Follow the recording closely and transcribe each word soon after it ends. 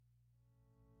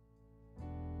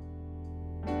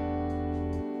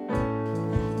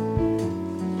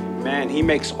Amen. He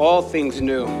makes all things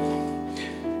new.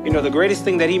 You know, the greatest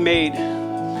thing that he made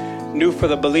new for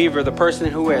the believer, the person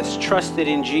who has trusted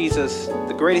in Jesus,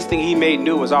 the greatest thing he made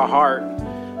new was our heart.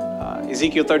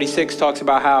 Ezekiel 36 talks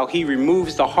about how he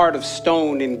removes the heart of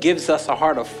stone and gives us a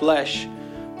heart of flesh,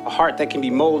 a heart that can be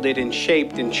molded and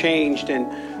shaped and changed. And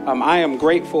I am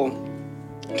grateful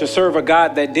to serve a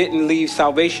God that didn't leave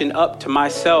salvation up to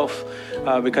myself,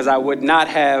 because I would not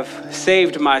have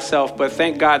saved myself. But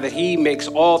thank God that he makes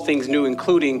all things new,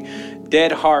 including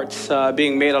dead hearts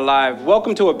being made alive.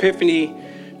 Welcome to Epiphany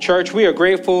Church. We are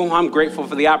grateful. I'm grateful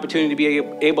for the opportunity to be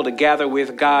able to gather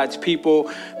with God's people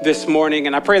this morning.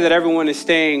 And I pray that everyone is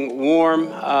staying warm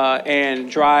and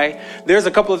dry. There's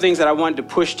a couple of things that I wanted to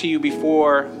push to you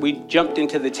before we jumped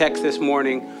into the text this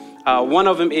morning. One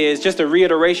of them is just a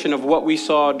reiteration of what we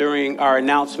saw during our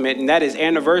announcement, and that is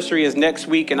anniversary is next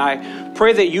week. And I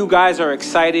pray that you guys are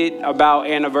excited about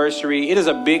anniversary. It is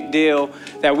a big deal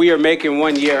that we are making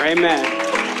 1 year. Amen.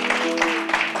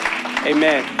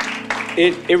 Amen.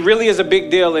 It really is a big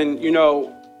deal. And, you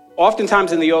know,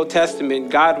 oftentimes in the Old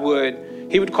Testament,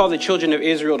 he would call the children of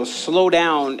Israel to slow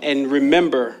down and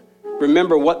remember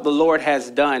what the Lord has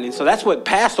done. And so that's what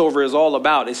Passover is all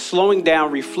about, is slowing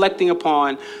down, reflecting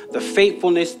upon the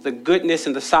faithfulness, the goodness,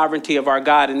 and the sovereignty of our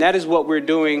God. And that is what we're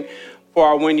doing for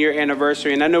our 1 year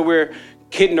anniversary. And I know we're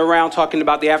kidding around talking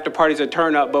about the after parties or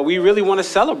turn up, but we really want to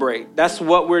celebrate. That's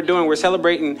what we're doing. We're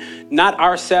celebrating not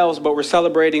ourselves, but we're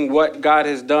celebrating what God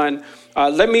has done.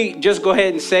 Let me just go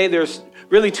ahead and say there's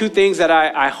really two things that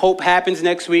I hope happens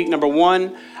next week. Number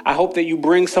one, I hope that you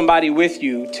bring somebody with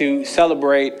you to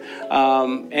celebrate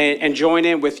and join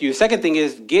in with you. The second thing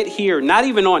is get here, not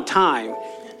even on time.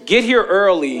 Get here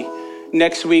early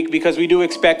next week, because we do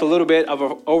expect a little bit of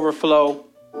an overflow.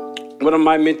 One of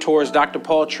my mentors, Dr.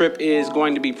 Paul Tripp, is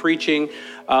going to be preaching.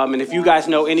 And if you guys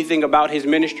know anything about his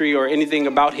ministry or anything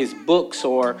about his books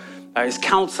or his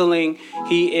counseling,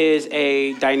 he is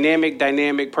a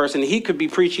dynamic person. He could be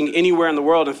preaching anywhere in the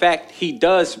world. In fact, he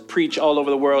does preach all over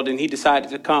the world, and he decided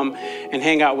to come and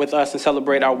hang out with us and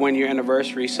celebrate our 1 year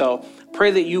anniversary. So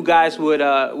pray that you guys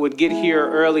would get here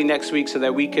early next week so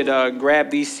that we could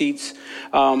grab these seats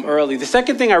early. The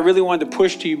second thing I really wanted to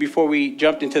push to you before we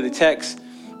jumped into the text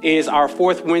is our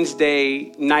fourth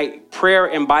Wednesday night prayer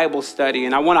and Bible study.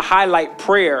 And I want to highlight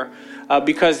prayer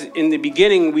because in the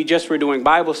beginning, we just were doing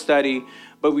Bible study,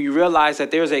 but we realized that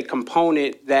there's a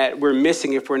component that we're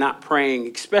missing if we're not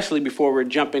praying, especially before we're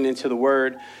jumping into the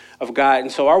Word of God.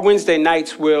 And so our Wednesday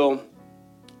nights will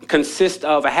consist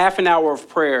of a half an hour of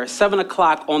prayer, 7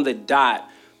 o'clock on the dot.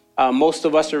 Most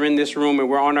of us are in this room and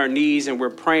we're on our knees and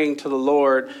we're praying to the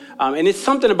Lord. And it's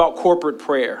something about corporate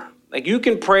prayer. Like, you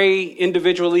can pray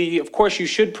individually. Of course, you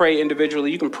should pray individually.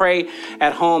 You can pray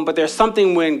at home, but there's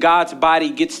something when God's body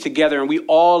gets together and we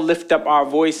all lift up our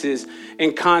voices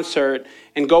in concert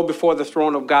and go before the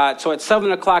throne of God. So at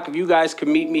 7 o'clock, if you guys could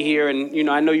meet me here, and, you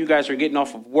know, I know you guys are getting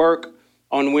off of work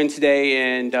on Wednesday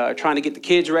and trying to get the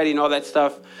kids ready and all that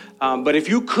stuff. But if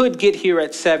you could get here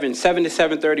at 7 to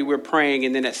 7:30, we're praying.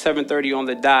 And then at 7:30 on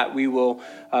the dot, we will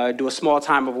do a small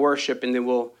time of worship, and then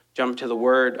we'll jump to the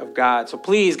Word of God. So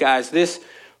please, guys, this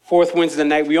fourth Wednesday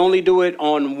night, we only do it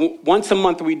on once a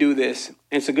month. We do this.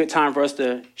 And it's a good time for us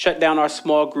to shut down our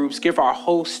small groups, give our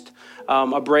host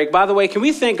a break. By the way, can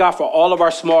we thank God for all of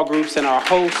our small groups and our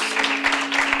hosts?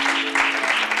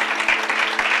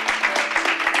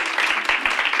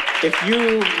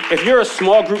 If you're a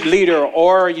small group leader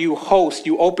or you host,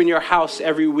 you open your house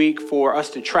every week for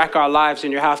us to track our lives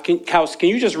in your house. Can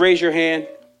you just raise your hand?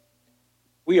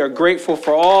 We are grateful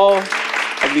for all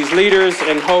of these leaders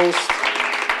and hosts.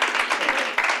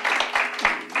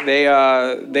 They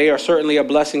are certainly a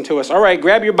blessing to us. All right,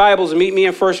 grab your Bibles and meet me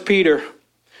in 1 Peter.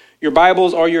 Your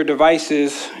Bibles are your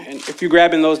devices. And if you're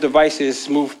grabbing those devices,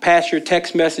 move past your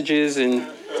text messages and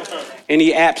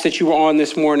any apps that you were on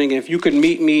this morning. If you could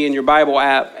meet me in your Bible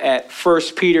app at 1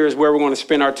 Peter is where we're going to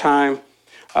spend our time.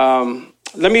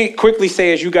 Let me quickly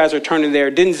say, as you guys are turning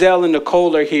there, Denzel and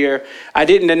Nicole are here. I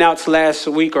didn't announce last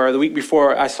week or the week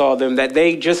before I saw them that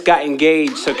they just got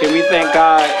engaged. So can we thank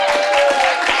God?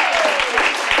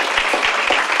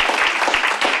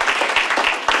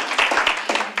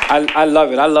 I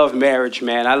love it. I love marriage,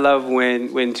 man. I love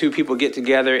when two people get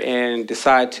together and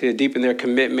decide to deepen their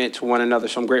commitment to one another.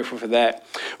 So I'm grateful for that.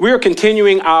 We are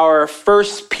continuing our 1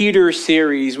 Peter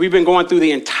series. We've been going through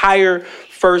the entire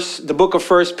the book of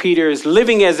 1 Peter. Is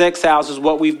Living as Exiles is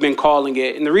what we've been calling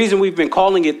it. And the reason we've been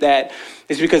calling it that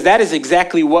is because that is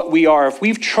exactly what we are. If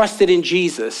we've trusted in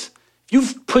Jesus,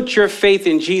 you've put your faith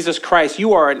in Jesus Christ,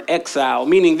 you are an exile,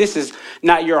 meaning this is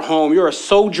not your home. You're a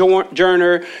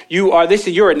sojourner.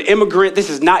 You're an immigrant. This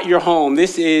is not your home.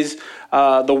 This is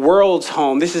the world's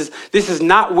home. This is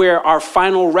not where our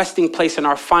final resting place and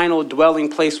our final dwelling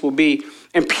place will be.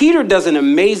 And Peter does an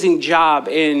amazing job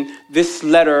in this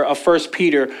letter of 1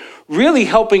 Peter, really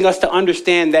helping us to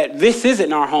understand that this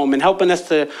isn't our home and helping us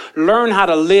to learn how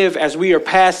to live as we are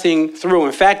passing through.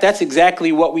 In fact, that's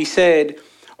exactly what we said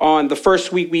on the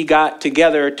first week we got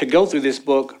together to go through this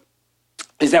book,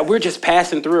 is that we're just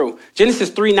passing through. Genesis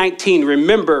 3:19,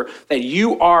 remember that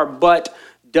you are but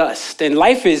dust. And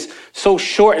life is so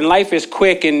short and life is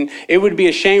quick, and it would be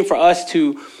a shame for us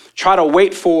to try to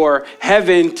wait for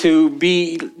heaven to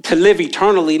live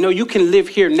eternally. No, you can live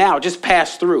here now. Just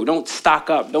pass through. Don't stock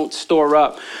up. Don't store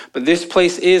up. But this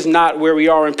place is not where we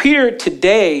are. And Peter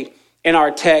today in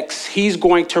our text, he's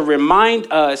going to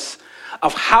remind us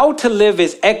of how to live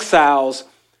as exiles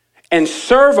and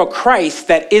serve a Christ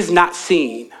that is not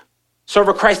seen. Serve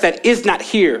a Christ that is not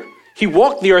here. He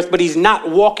walked the earth, but he's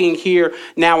not walking here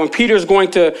now. And Peter's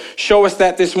going to show us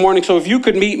that this morning. So if you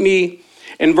could meet me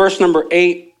in verse number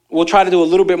 8, we'll try to do a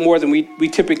little bit more than we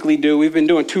typically do. We've been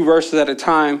doing 2 verses at a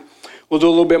time. We'll do a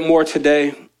little bit more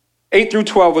today. 8 through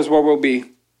 12 is where we'll be.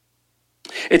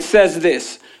 It says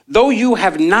this, though you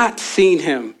have not seen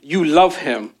him, you love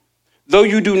him. Though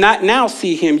you do not now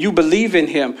see him, you believe in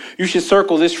him. You should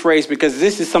circle this phrase because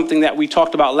this is something that we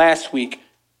talked about last week.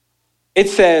 It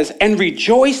says, and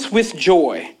rejoice with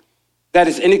joy that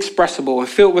is inexpressible and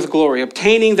filled with glory,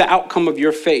 obtaining the outcome of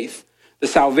your faith, the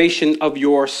salvation of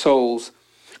your souls.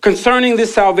 Concerning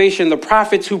this salvation, the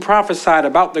prophets who prophesied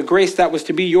about the grace that was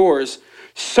to be yours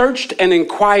searched and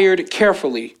inquired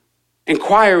carefully,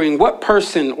 inquiring what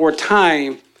person or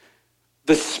time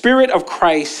the Spirit of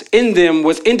Christ in them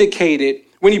was indicated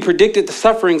when he predicted the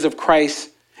sufferings of Christ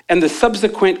and the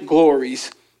subsequent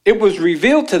glories. It was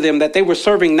revealed to them that they were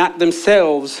serving not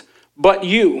themselves, but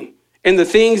you, in the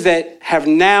things that have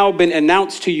now been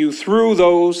announced to you through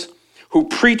those who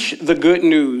preach the good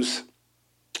news.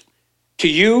 To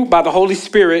you, by the Holy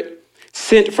Spirit,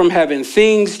 sent from heaven,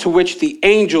 things to which the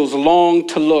angels long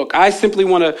to look. I simply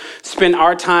want to spend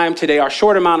our time today, our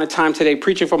short amount of time today,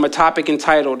 preaching from a topic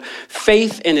entitled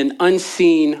Faith in an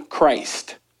Unseen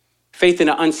Christ. Faith in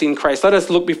an Unseen Christ. Let us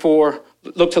look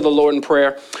to the Lord in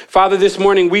prayer. Father, this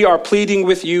morning we are pleading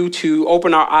with you to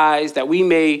open our eyes that we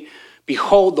may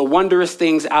behold the wondrous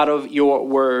things out of your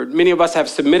word. Many of us have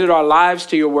submitted our lives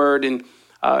to your word and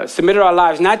submitted our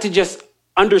lives not to just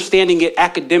understanding it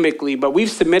academically, but we've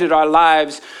submitted our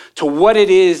lives to what it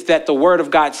is that the word of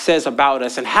God says about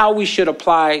us and how we should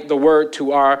apply the word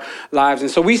to our lives. And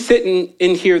so we sit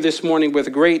in here this morning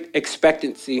with great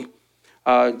expectancy.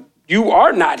 You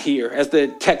are not here, as the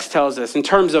text tells us, in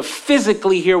terms of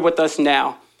physically here with us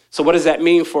now. So what does that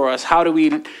mean for us? How do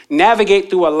we navigate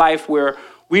through a life where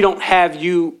we don't have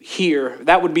you here?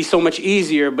 That would be so much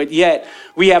easier, but yet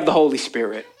we have the Holy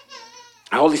Spirit.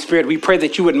 Holy Spirit, we pray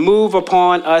that you would move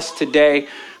upon us today.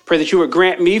 Pray that you would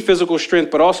grant me physical strength,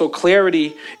 but also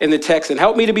clarity in the text and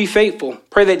help me to be faithful.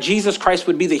 Pray that Jesus Christ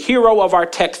would be the hero of our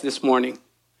text this morning,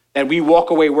 that we walk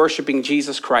away worshiping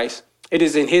Jesus Christ. It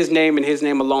is in his name and his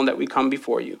name alone that we come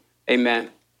before you. Amen.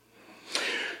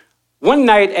 One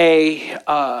night,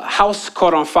 a house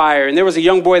caught on fire, and there was a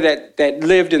young boy that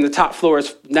lived in the top floor.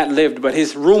 Not lived, but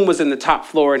his room was in the top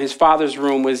floor, and his father's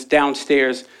room was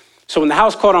downstairs. So when the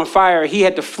house caught on fire, he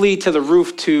had to flee to the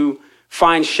roof to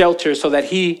find shelter so that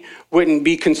he wouldn't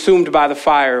be consumed by the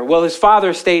fire. Well, his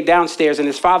father stayed downstairs, and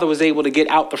his father was able to get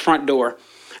out the front door.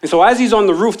 And so as he's on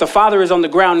the roof, the father is on the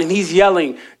ground, and he's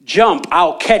yelling, "Jump,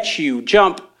 I'll catch you.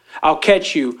 Jump, I'll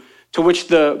catch you." To which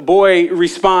the boy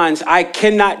responds, "I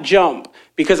cannot jump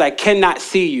because I cannot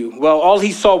see you." Well, all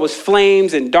he saw was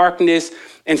flames and darkness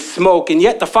and smoke. And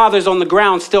yet the father's on the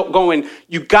ground still going,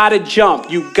 "You gotta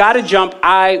jump. You gotta jump.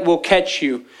 I will catch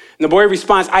you." And the boy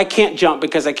responds, "I can't jump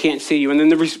because I can't see you." And then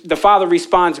the father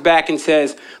responds back and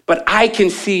says, "But I can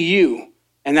see you.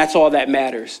 And that's all that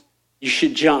matters. You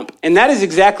should jump." And that is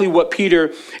exactly what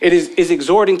Peter is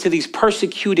exhorting to these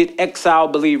persecuted exile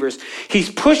believers. He's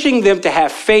pushing them to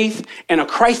have faith in a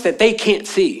Christ that they can't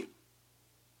see.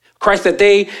 Christ that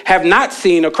they have not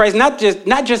seen, a Christ not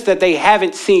just that they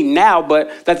haven't seen now,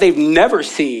 but that they've never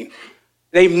seen.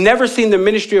 They've never seen the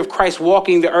ministry of Christ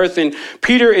walking the earth, and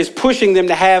Peter is pushing them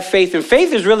to have faith. And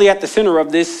faith is really at the center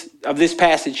of this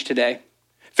passage today.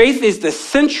 Faith is the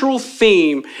central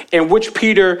theme in which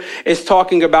Peter is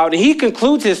talking about. And he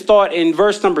concludes his thought in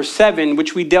verse number 7,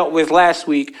 which we dealt with last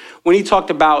week, when he talked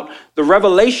about the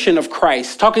revelation of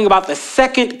Christ, talking about the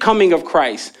second coming of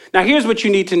Christ. Now, here's what you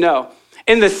need to know.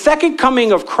 in the second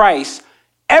coming of Christ,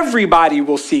 everybody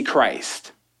will see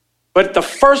Christ. But the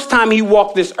first time he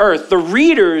walked this earth, the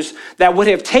readers that would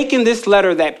have taken this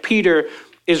letter that Peter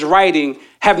is writing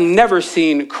have never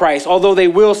seen Christ, although they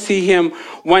will see him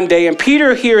one day. And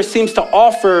Peter here seems to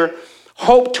offer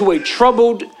hope to a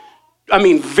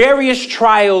various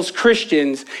trials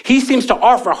Christians. He seems to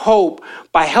offer hope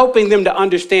by helping them to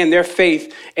understand their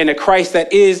faith in a Christ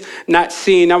that is not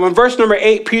seen. Now, in verse number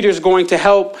 8, Peter's going to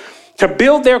help to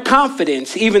build their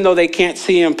confidence, even though they can't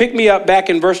see him. Pick me up back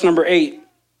in verse number 8.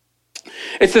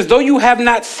 It says, though you have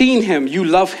not seen him, you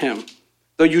love him.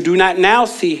 Though you do not now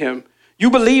see him, you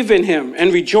believe in him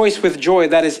and rejoice with joy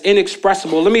that is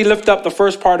inexpressible. Let me lift up the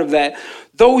first part of that.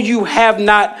 Though you have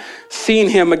not seen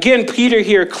him. Again, Peter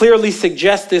here clearly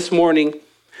suggests this morning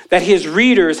that his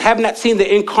readers have not seen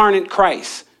the incarnate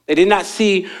Christ. They did not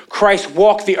see Christ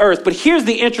walk the earth. But here's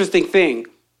the interesting thing.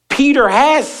 Peter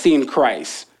has seen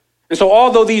Christ. And so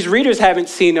although these readers haven't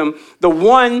seen him, the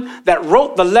one that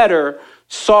wrote the letter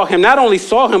saw him, not only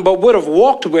saw him, but would have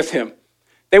walked with him.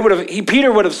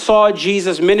 Peter would have saw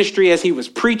Jesus' ministry as he was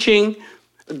preaching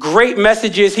great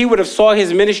messages. He would have saw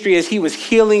his ministry as he was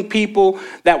healing people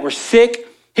that were sick.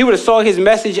 He would have saw his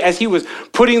message as he was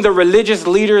putting the religious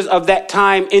leaders of that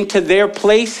time into their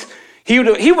place. He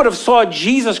would have saw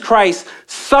Jesus Christ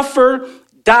suffer,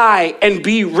 die, and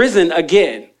be risen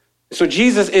again. So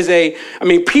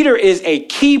Peter is a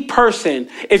key person.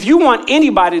 If you want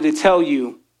anybody to tell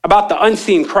you about the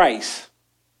unseen Christ,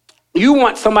 you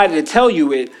want somebody to tell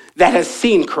you it that has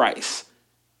seen Christ.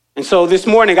 And so this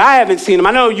morning, I haven't seen him.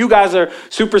 I know you guys are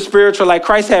super spiritual, like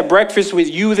Christ had breakfast with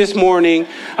you this morning.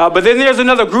 But then there's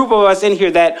another group of us in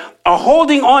here that are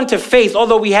holding on to faith.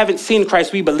 Although we haven't seen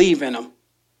Christ, we believe in him.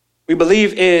 We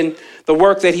believe in the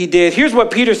work that he did. Here's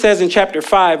what Peter says in chapter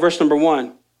 5, verse number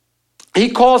 1. He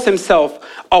calls himself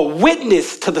a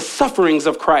witness to the sufferings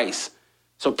of Christ.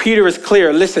 So Peter is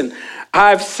clear. Listen,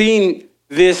 I've seen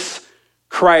this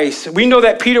Christ. We know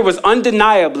that Peter was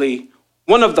undeniably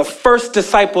one of the first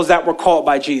disciples that were called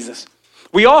by Jesus.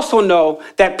 We also know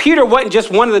that Peter wasn't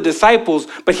just one of the disciples,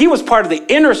 but he was part of the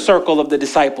inner circle of the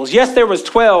disciples. Yes, there was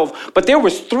 12, but there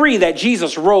was 3 that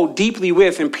Jesus rode deeply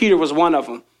with, and Peter was one of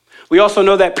them. We also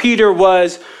know that Peter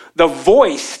was the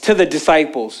voice to the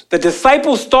disciples. The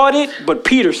disciples thought it, but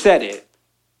Peter said it.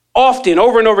 Often,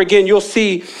 over and over again, you'll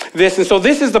see this. And so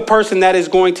this is the person that is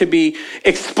going to be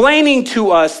explaining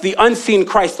to us the unseen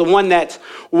Christ, the one that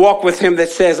walked with him, that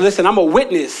says, listen, I'm a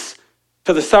witness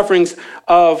to the sufferings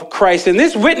of Christ. And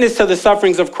this witness to the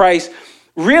sufferings of Christ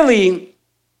really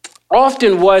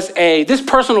often was this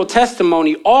personal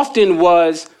testimony often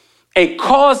was a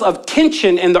cause of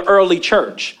tension in the early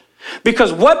church.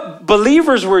 Because what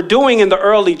believers were doing in the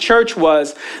early church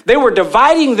was they were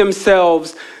dividing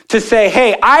themselves to say,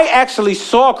 hey, I actually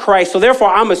saw Christ, so therefore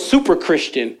I'm a super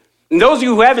Christian. And those of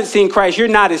you who haven't seen Christ, you're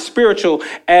not as spiritual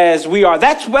as we are.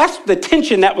 That's the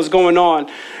tension that was going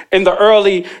on in the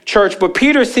early church. But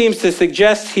Peter seems to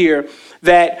suggest here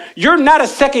that you're not a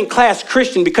second-class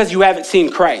Christian because you haven't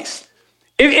seen Christ.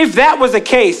 If that was the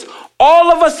case,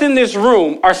 all of us in this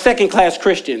room are second-class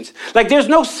Christians. Like there's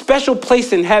no special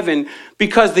place in heaven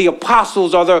because the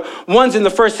apostles or the ones in the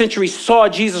first century saw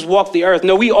Jesus walk the earth.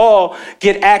 No, we all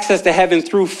get access to heaven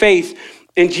through faith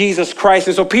in Jesus Christ.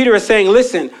 And so Peter is saying,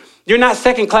 listen, you're not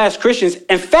second-class Christians.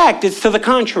 In fact, it's to the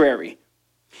contrary.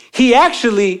 He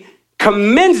actually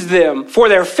commends them for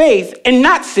their faith in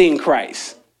not seeing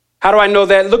Christ. How do I know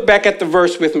that? Look back at the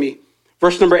verse with me.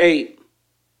 Verse number 8.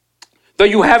 Though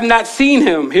you have not seen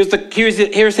him,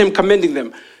 here's him commending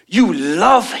them. You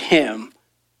love him.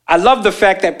 I love the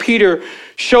fact that Peter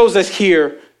shows us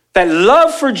here that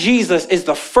love for Jesus is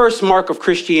the first mark of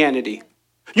Christianity.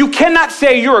 You cannot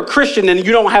say you're a Christian and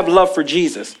you don't have love for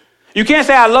Jesus. You can't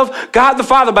say I love God the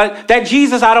Father, but that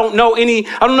Jesus, I don't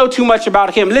know too much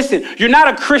about him. Listen, you're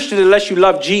not a Christian unless you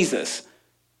love Jesus.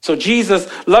 So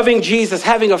loving Jesus,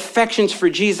 having affections for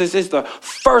Jesus is the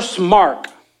first mark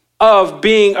of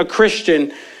being a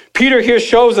Christian. Peter here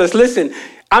shows us, listen,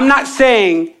 I'm not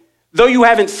saying, though you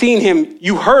haven't seen him,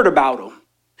 you heard about him.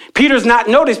 Peter's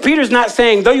not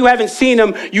saying, though you haven't seen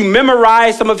him, you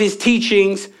memorized some of his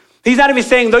teachings. He's not even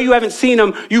saying, though you haven't seen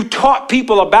him, you taught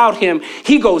people about him.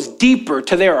 He goes deeper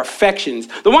to their affections.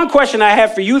 The one question I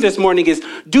have for you this morning is,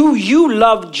 do you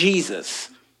love Jesus?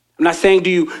 I'm not saying,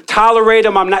 do you tolerate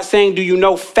him? I'm not saying, do you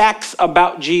know facts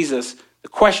about Jesus? The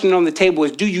question on the table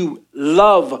is, do you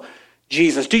love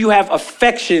Jesus? Do you have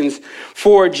affections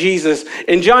for Jesus?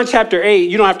 In John chapter 8,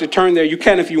 you don't have to turn there. You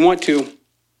can if you want to.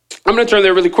 I'm going to turn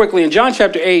there really quickly. In John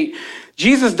chapter 8,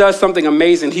 Jesus does something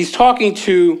amazing. He's talking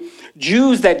to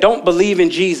Jews that don't believe in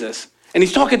Jesus. And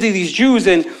he's talking to these Jews,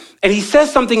 and And he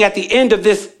says something at the end of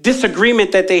this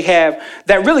disagreement that they have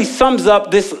that really sums up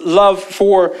this love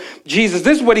for Jesus.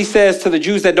 This is what he says to the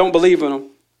Jews that don't believe in him.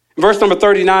 Verse number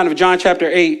 39 of John chapter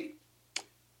 8.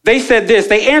 They said this,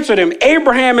 they answered him,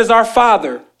 Abraham is our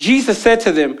father. Jesus said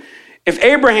to them,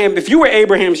 if you were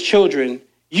Abraham's children,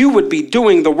 you would be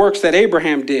doing the works that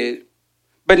Abraham did.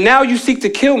 But now you seek to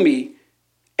kill me,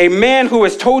 a man who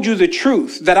has told you the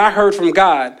truth that I heard from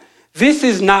God. This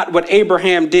is not what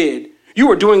Abraham did. You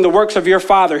are doing the works of your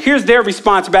father. Here's their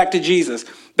response back to Jesus.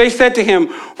 They said to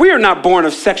him, we are not born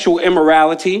of sexual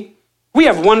immorality. We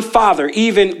have one father,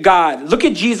 even God. Look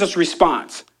at Jesus'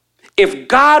 response. If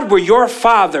God were your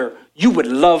father, you would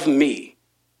love me.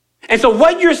 And so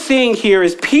what you're seeing here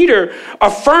is Peter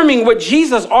affirming what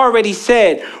Jesus already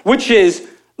said, which is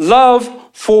love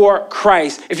for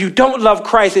Christ. If you don't love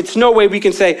Christ, it's no way we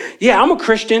can say, yeah, I'm a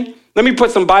Christian. Let me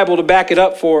put some Bible to back it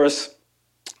up for us.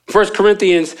 1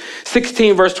 Corinthians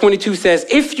 16 verse 22 says,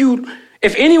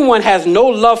 if anyone has no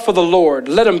love for the Lord,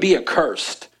 let him be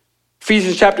accursed.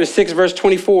 Ephesians chapter 6 verse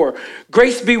 24,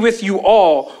 grace be with you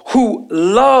all who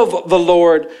love the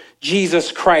Lord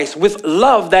Jesus Christ with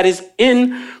love that is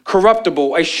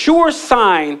incorruptible. A sure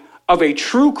sign of a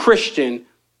true Christian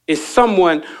is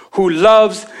someone who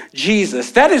loves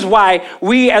Jesus. That is why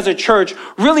we as a church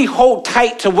really hold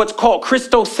tight to what's called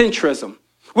Christocentrism,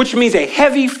 which means a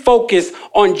heavy focus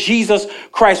on Jesus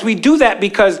Christ. We do that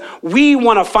because we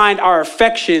want to find our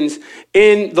affections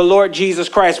in the Lord Jesus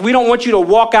Christ. We don't want you to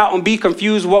walk out and be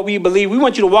confused what we believe. We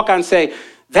want you to walk out and say,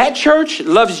 that church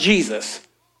loves Jesus.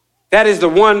 That is the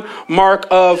one mark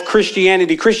of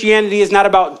Christianity. Christianity is not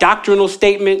about doctrinal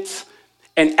statements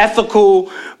and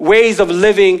ethical ways of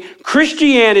living.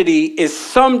 Christianity is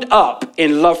summed up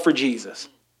in love for Jesus,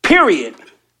 period.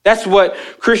 That's what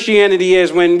Christianity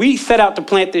is. When we set out to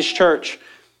plant this church,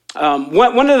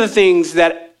 one of the things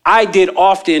that I did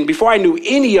often before I knew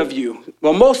any of you,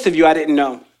 well, most of you I didn't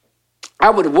know, I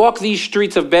would walk these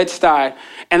streets of Bed-Stuy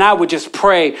and I would just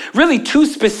pray really two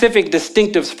specific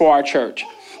distinctives for our church.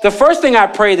 The first thing I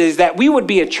prayed is that we would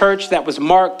be a church that was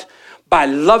marked by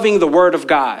loving the word of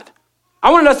God. I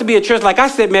wanted us to be a church, like I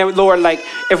said, man, Lord, like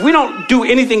if we don't do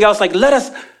anything else, like let us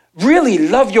really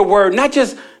love your word, not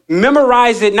just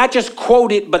memorize it, not just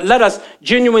quote it, but let us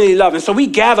genuinely love. And so we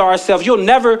gather ourselves. You'll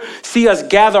never see us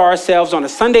gather ourselves on a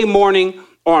Sunday morning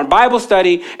or on Bible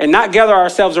study and not gather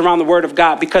ourselves around the word of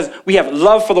God because we have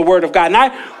love for the word of God. And I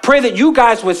pray that you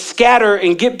guys would scatter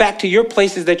and get back to your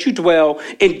places that you dwell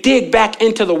and dig back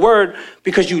into the word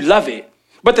because you love it.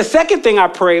 But the second thing I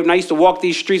prayed when I used to walk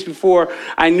these streets before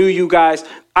I knew you guys,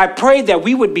 I prayed that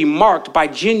we would be marked by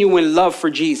genuine love for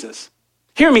Jesus.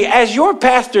 Hear me, as your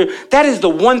pastor, that is the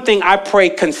one thing I pray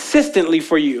consistently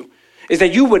for you, is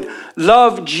that you would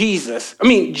love Jesus.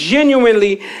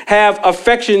 Genuinely have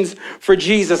affections for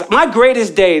Jesus. My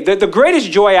greatest day, the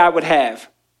greatest joy I would have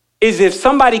is if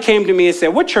somebody came to me and said,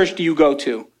 what church do you go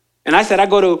to? And I said, I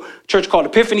go to a church called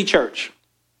Epiphany Church.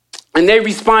 And they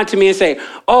respond to me and say,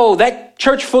 oh, that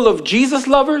church full of Jesus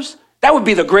lovers? That would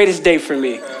be the greatest day for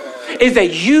me, is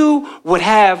that you would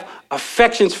have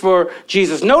affections for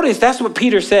Jesus. Notice that's what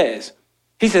Peter says.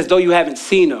 He says, though you haven't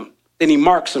seen him, then he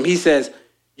marks him. He says,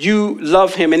 you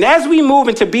love him. And as we move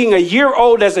into being a year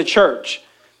old as a church,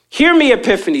 hear me,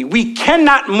 Epiphany, we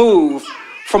cannot move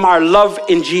from our love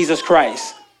in Jesus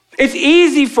Christ. It's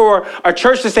easy for a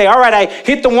church to say, all right, I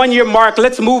hit the 1 year mark.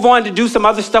 Let's move on to do some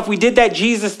other stuff. We did that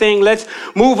Jesus thing. Let's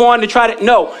move on to try to.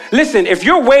 No, listen, if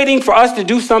you're waiting for us to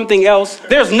do something else,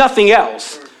 there's nothing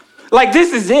else. Like,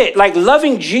 this is it. Like,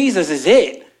 loving Jesus is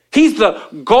it. He's the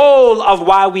goal of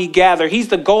why we gather. He's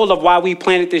the goal of why we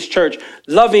planted this church,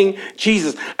 loving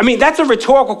Jesus. That's a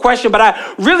rhetorical question, but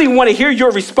I really want to hear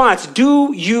your response.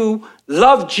 Do you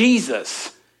love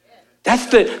Jesus? That's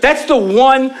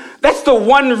the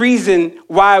one reason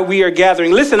why we are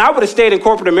gathering. Listen, I would have stayed in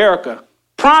corporate America.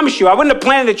 Promise you, I wouldn't have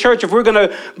planted a church if we're going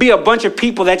to be a bunch of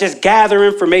people that just gather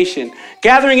information.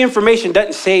 Gathering information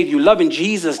doesn't save you. Loving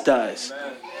Jesus does.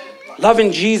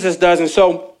 Loving Jesus does. And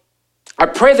so I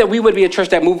pray that we would be a church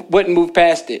that wouldn't move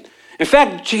past it. In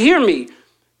fact, hear me,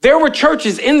 there were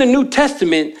churches in the New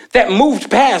Testament that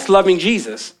moved past loving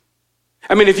Jesus.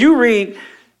 If you read,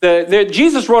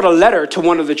 Jesus wrote a letter to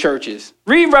one of the churches.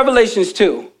 Read Revelations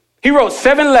 2. He wrote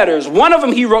 7 letters. One of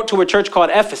them he wrote to a church called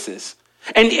Ephesus.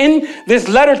 And in this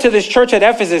letter to this church at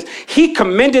Ephesus, he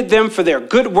commended them for their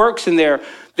good works and their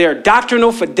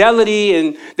doctrinal fidelity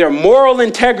and their moral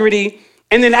integrity.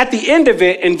 And then at the end of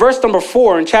it, in verse number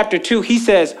 4 in chapter 2, he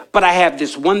says, but I have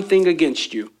this one thing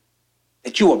against you,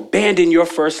 that you abandon your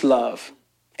first love.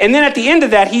 And then at the end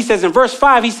of that, he says in verse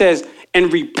 5, he says,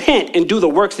 and repent and do the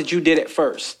works that you did at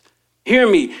first. Hear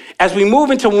me. As we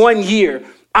move into 1 year,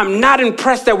 I'm not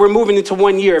impressed that we're moving into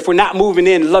 1 year if we're not moving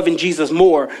in loving Jesus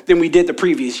more than we did the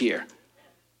previous year.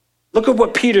 Look at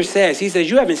what Peter says. He says,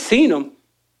 you haven't seen him,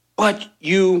 but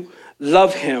you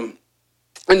love him.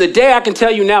 And the day I can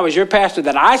tell you now as your pastor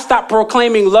that I stop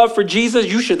proclaiming love for Jesus,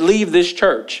 you should leave this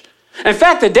church. In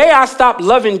fact, the day I stop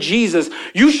loving Jesus,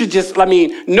 you should just,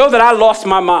 know that I lost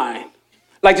my mind.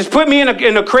 Like, just put me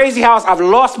in a crazy house. I've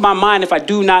lost my mind if I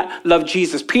do not love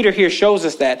Jesus. Peter here shows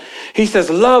us that. He says,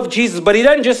 love Jesus, but he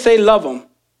doesn't just say love him.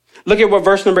 Look at what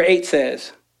verse number 8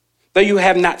 says. Though you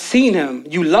have not seen him,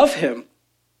 you love him.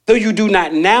 Though you do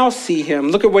not now see him,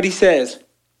 look at what he says.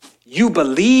 You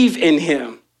believe in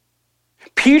him.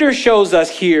 Peter shows us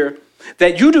here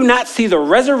that you do not see the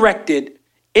resurrected,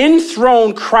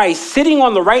 enthroned Christ sitting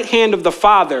on the right hand of the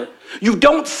Father. You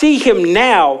don't see him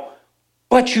now,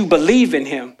 but you believe in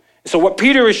him. So what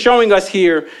Peter is showing us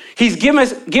here, he's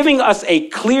giving us a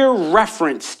clear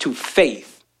reference to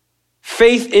faith.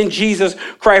 Faith in Jesus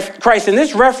Christ. And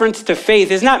this reference to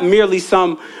faith is not merely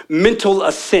some mental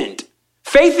assent.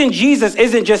 Faith in Jesus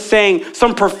isn't just saying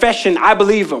some profession, I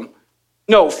believe him.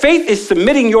 No, faith is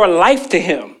submitting your life to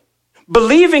him.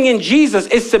 Believing in Jesus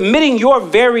is submitting your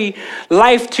very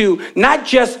life to not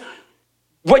just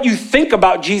what you think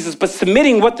about Jesus, but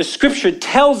submitting what the scripture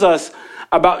tells us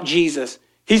about Jesus.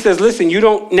 He says, listen, you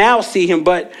don't now see him,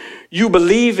 but you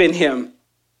believe in him.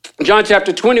 In John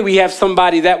chapter 20, we have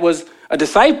somebody that was a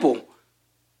disciple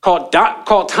called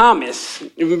Thomas.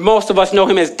 Most of us know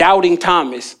him as Doubting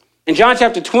Thomas. In John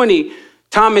chapter 20,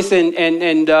 Thomas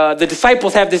and the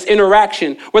disciples have this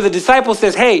interaction where the disciple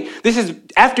says, hey, this is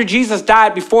after Jesus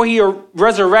died, before he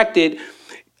resurrected,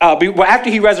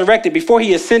 before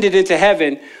he ascended into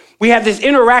heaven. We have this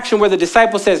interaction where the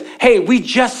disciple says, hey, we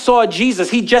just saw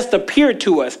Jesus. He just appeared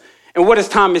to us. And what does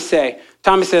Thomas say?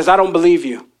 Thomas says, I don't believe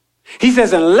you. He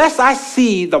says, unless I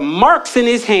see the marks in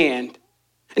his hand,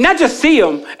 and not just see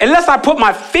them, unless I put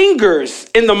my fingers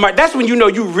in the mark, that's when you know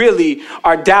you really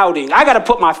are doubting. I got to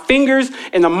put my fingers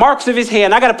in the marks of his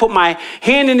hand. I got to put my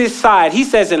hand in his side. He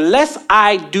says, unless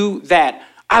I do that,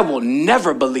 I will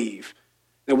never believe.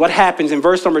 And what happens in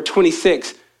verse number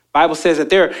 26, Bible says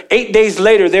that 8 days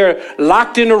later, they're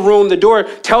locked in a room. The door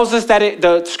tells us that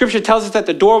the scripture tells us that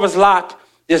the door was locked.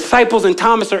 The disciples and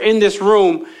Thomas are in this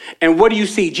room. And what do you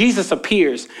see? Jesus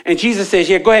appears. And Jesus says,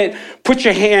 yeah, go ahead, put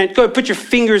your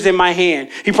fingers in my hand.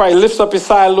 He probably lifts up his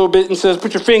side a little bit and says,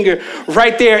 put your finger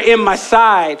right there in my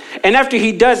side. And after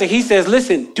he does it, he says,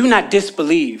 listen, do not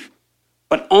disbelieve,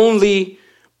 but only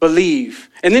believe.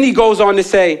 And then he goes on to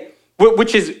say,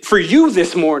 which is for you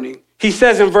this morning. He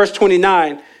says in verse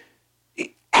 29,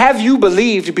 have you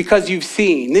believed because you've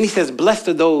seen? Then he says, blessed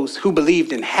are those who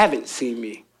believed and haven't seen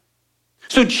me.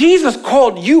 So Jesus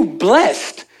called you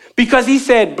blessed because he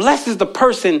said, blessed is the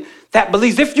person that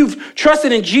believes. If you've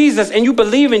trusted in Jesus and you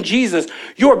believe in Jesus,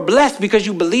 you're blessed because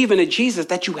you believe in a Jesus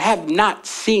that you have not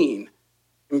seen.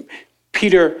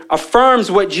 Peter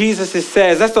affirms what Jesus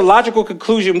says. That's the logical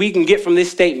conclusion we can get from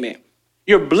this statement.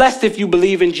 You're blessed if you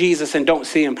believe in Jesus and don't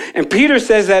see him. And Peter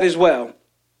says that as well.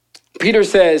 Peter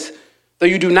says, though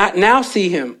you do not now see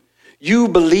him, you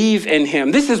believe in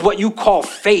him. This is what you call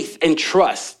faith and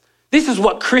trust. This is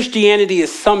what Christianity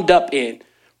is summed up in.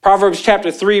 Proverbs chapter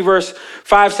 3, verse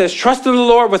 5 says, trust in the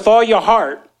Lord with all your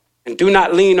heart and do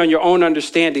not lean on your own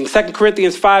understanding. 2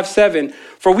 Corinthians 5:7,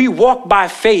 for we walk by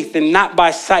faith and not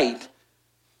by sight.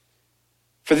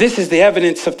 For this is the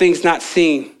evidence of things not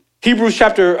seen. Hebrews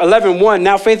chapter 11:1,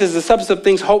 now faith is the substance of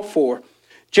things hoped for.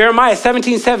 Jeremiah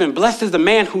 17:7, blessed is the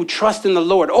man who trusts in the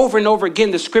Lord. Over and over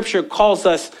again, the scripture calls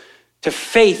us to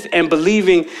faith and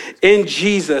believing in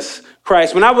Jesus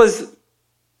Christ. When I was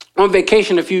on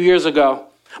vacation a few years ago,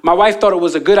 my wife thought it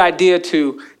was a good idea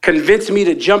to convince me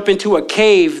to jump into a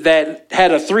cave that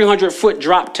had a 300-foot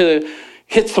drop to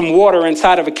hit some water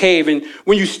inside of a cave. And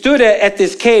when you stood at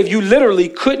this cave, you literally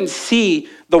couldn't see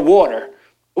the water.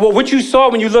 Well, what you saw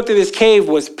when you looked at this cave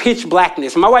was pitch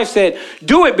blackness. And my wife said,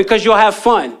 do it because you'll have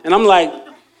fun. And I'm like,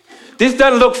 this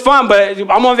doesn't look fun, but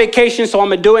I'm on vacation, so I'm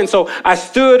going to do it. And so I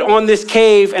stood on this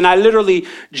cave and I literally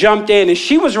jumped in. And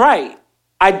she was right.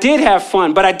 I did have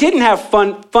fun, but I didn't have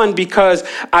fun because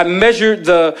I measured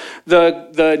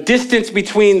the distance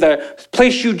between the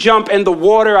place you jump and the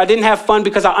water. I didn't have fun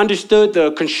because I understood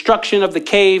the construction of the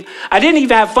cave. I didn't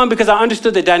even have fun because I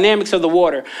understood the dynamics of the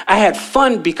water. I had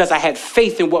fun because I had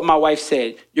faith in what my wife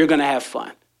said. You're going to have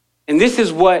fun. And this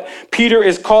is what Peter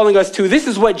is calling us to. This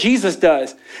is what Jesus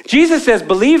does. Jesus says,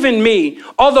 believe in me,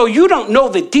 although you don't know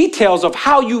the details of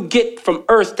how you get from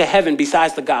earth to heaven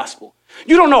besides the gospel.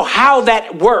 You don't know how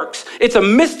that works. It's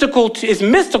mystical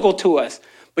to us.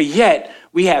 but yet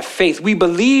we have faith. We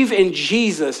believe in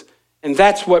Jesus, and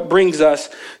that's what brings us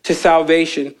to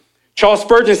salvation. Charles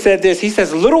Spurgeon said this. He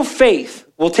says, little faith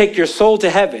will take your soul to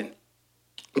heaven,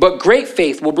 but great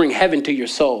faith will bring heaven to your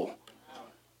soul.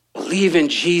 Believe in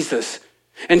Jesus.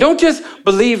 And don't just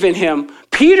believe in him.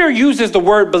 Peter uses the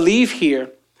word believe here.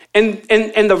 And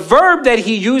the verb that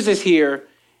he uses here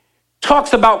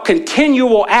talks about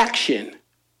continual action.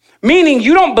 Meaning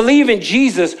you don't believe in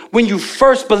Jesus when you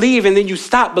first believe and then you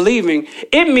stop believing.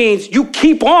 It means you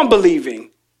keep on believing.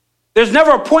 There's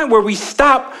never a point where we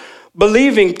stop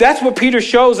believing. That's what Peter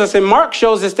shows us. And Mark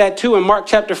shows us that too in Mark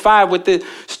chapter 5 with the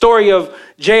story of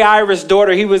Jairus'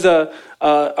 daughter. He was a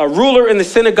ruler in the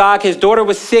synagogue. His daughter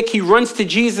was sick. He runs to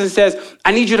Jesus and says,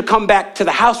 I need you to come back to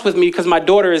the house with me because my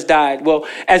daughter has died. Well,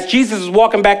 as Jesus is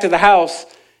walking back to the house,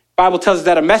 the Bible tells us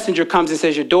that a messenger comes and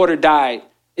says, your daughter died.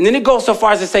 And then it goes so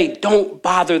far as to say, don't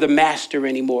bother the master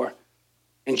anymore.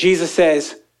 And Jesus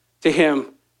says to him,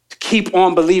 to keep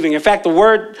on believing. In fact, the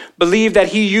word believe that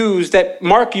he used, that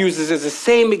Mark uses, is the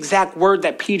same exact word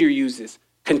that Peter uses.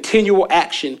 Continual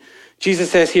action.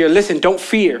 Jesus says here, listen, don't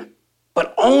fear,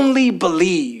 but only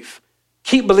believe.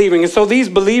 Keep believing. And so these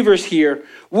believers here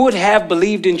would have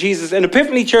believed in Jesus. And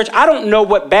Epiphany Church, I don't know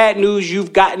what bad news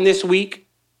you've gotten this week.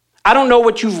 I don't know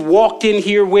what you've walked in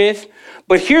here with.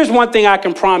 But here's one thing I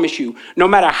can promise you. No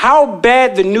matter how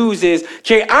bad the news is,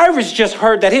 Jairus just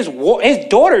heard that his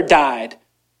daughter died.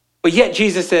 But yet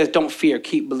Jesus says, don't fear,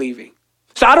 keep believing.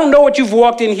 So I don't know what you've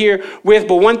walked in here with,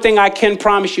 but one thing I can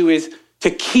promise you is to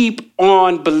keep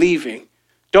on believing.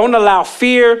 Don't allow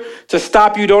fear to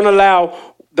stop you. Don't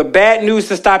allow the bad news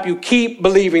to stop you. Keep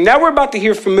believing. Now we're about to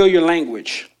hear familiar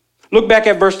language. Look back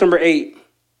at verse number 8.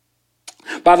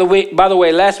 By the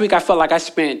way, last week I felt like I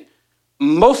spent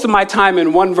most of my time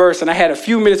in one verse, and I had a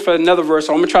few minutes for another verse,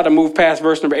 so I'm going to try to move past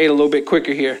verse number 8 a little bit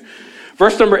quicker here.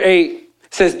 Verse number 8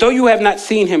 says, though you have not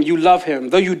seen him, you love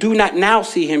him. Though you do not now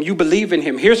see him, you believe in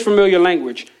him. Here's familiar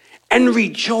language. And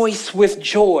rejoice with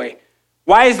joy.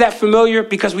 Why is that familiar?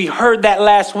 Because we heard that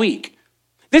last week.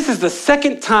 This is the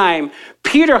second time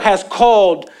Peter has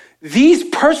called these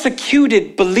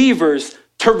persecuted believers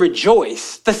to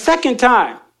rejoice. The second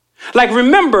time. Like,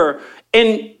 remember,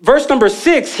 in verse number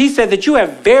 6, he said that you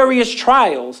have various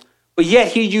trials, but yet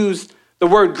he used the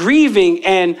word grieving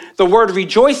and the word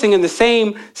rejoicing in the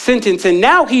same sentence. And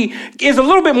now he is a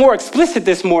little bit more explicit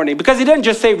this morning because he doesn't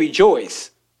just say rejoice.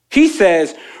 He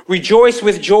says rejoice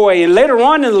with joy. And later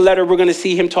on in the letter, we're going to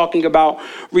see him talking about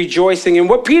rejoicing. And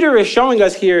what Peter is showing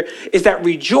us here is that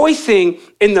rejoicing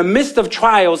in the midst of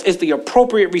trials is the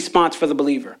appropriate response for the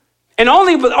believer. And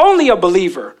only a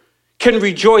believer can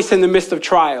rejoice in the midst of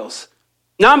trials.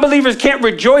 Non-believers can't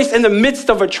rejoice in the midst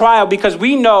of a trial because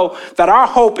we know that our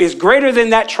hope is greater than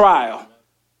that trial.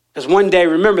 Because one day,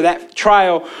 remember, that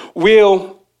trial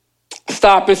will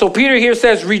stop. And so Peter here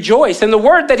says rejoice. And the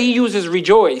word that he uses,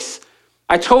 rejoice,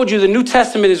 I told you the New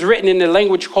Testament is written in the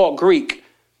language called Greek.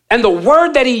 And the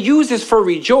word that he uses for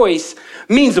rejoice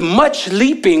means much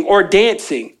leaping or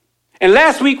dancing. And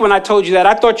last week when I told you that,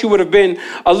 I thought you would have been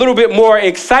a little bit more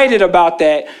excited about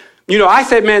that. You know, I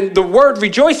said, man, the word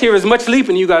rejoice here is much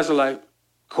leaping. You guys are like,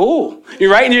 cool.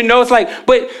 You're right. And you know, it's like,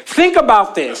 but think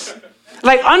about this.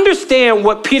 Like, understand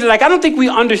what Peter, like, I don't think we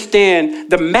understand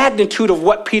the magnitude of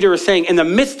what Peter is saying. In the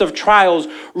midst of trials,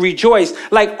 rejoice.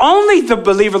 Like, only the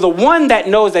believer, the one that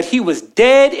knows that he was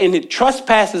dead in the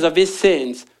trespasses of his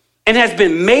sins and has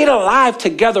been made alive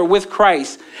together with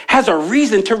Christ, has a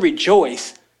reason to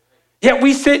rejoice. Yet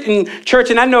we sit in church,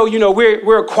 and I know, you know,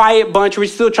 we're a quiet bunch. We're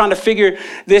still trying to figure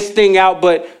this thing out.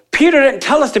 But Peter didn't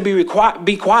tell us to be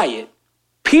quiet.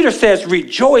 Peter says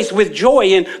rejoice with joy.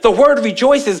 And the word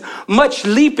rejoice is much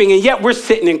leaping. And yet we're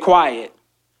sitting in quiet,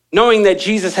 knowing that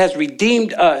Jesus has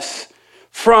redeemed us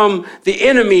from the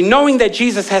enemy, knowing that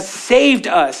Jesus has saved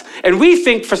us. And we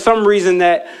think for some reason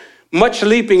that much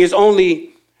leaping is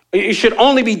it should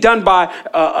only be done by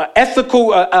an ethnic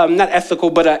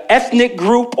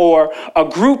group or a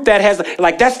group that has,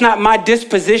 like, that's not my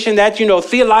disposition. That's, you know,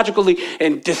 theologically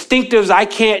and distinctives. I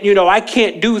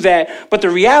can't do that. But the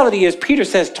reality is, Peter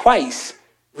says twice,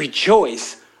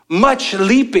 rejoice, much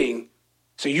leaping.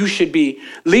 So you should be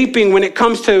leaping when it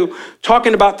comes to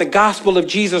talking about the gospel of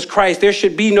Jesus Christ. There's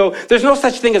no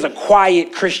such thing as a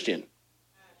quiet Christian.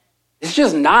 It's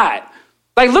just not.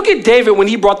 Like, look at David when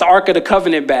he brought the Ark of the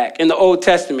Covenant back in the Old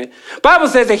Testament. Bible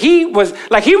says that he was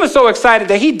so excited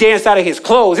that he danced out of his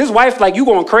clothes. His wife, like, you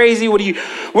going crazy? What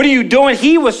are you doing?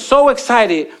 He was so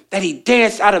excited that he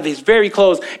danced out of his very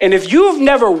clothes. And if you've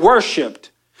never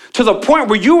worshiped to the point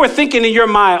where you were thinking in your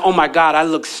mind, oh my God, I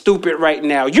look stupid right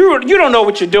now. You don't know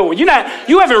what you're doing. You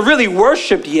haven't really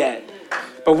worshiped yet.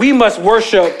 but we must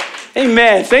worship.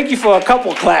 Amen. Thank you for a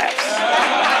couple claps.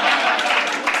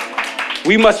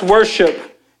 We must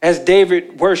worship as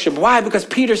David worshiped. Why? Because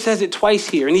Peter says it twice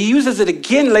here, and he uses it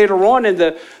again later on in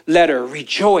the letter.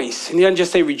 Rejoice. And he doesn't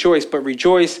just say rejoice, but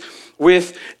rejoice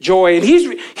with joy. And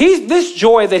he's this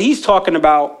joy that he's talking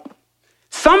about.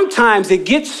 Sometimes it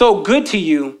gets so good to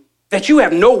you that you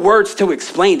have no words to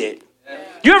explain it.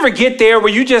 You ever get there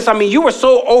where you were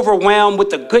so overwhelmed with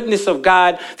the goodness of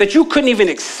God that you couldn't even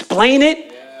explain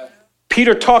it? Yeah.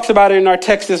 Peter talks about it in our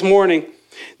text this morning.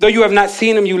 Though you have not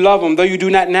seen him, you love him. Though you do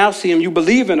not now see him, you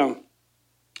believe in him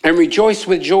and rejoice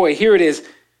with joy. Here it is.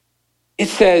 It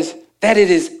says that it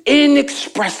is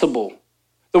inexpressible.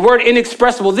 The word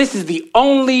inexpressible, this is the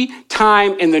only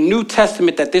time in the New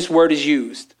Testament that this word is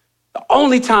used. The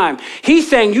only time. He's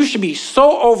saying you should be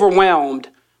so overwhelmed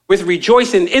with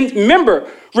rejoicing. And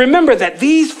remember that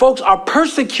these folks are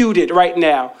persecuted right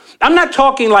now. I'm not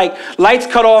talking like lights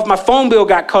cut off, my phone bill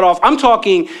got cut off. I'm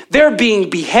talking they're being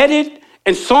beheaded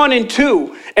and sawn in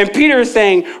two. And Peter is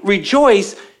saying,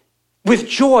 rejoice with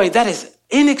joy that is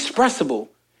inexpressible.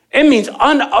 It means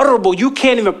unutterable. You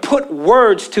can't even put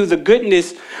words to the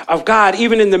goodness of God,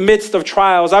 even in the midst of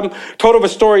trials. I'm told of a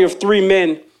story of 3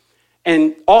 men,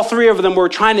 and all 3 of them were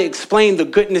trying to explain the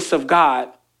goodness of God.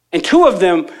 And 2 of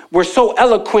them were so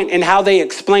eloquent in how they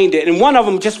explained it. And one of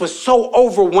them just was so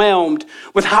overwhelmed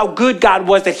with how good God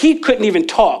was that he couldn't even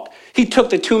talk. He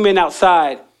took the 2 men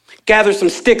outside, gathered some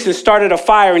sticks and started a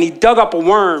fire, and he dug up a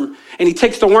worm, and he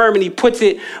takes the worm and he puts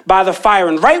it by the fire.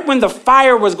 And right when the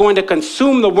fire was going to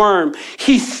consume the worm,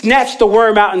 he snatched the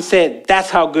worm out and said, "That's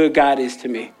how good God is to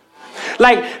me."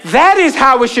 Like, that is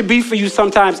how it should be for you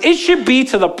sometimes. It should be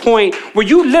to the point where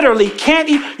you literally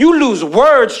you lose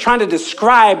words trying to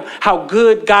describe how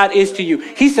good God is to you.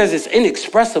 He says it's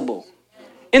inexpressible.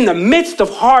 In the midst of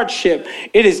hardship,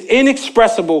 it is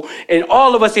inexpressible. And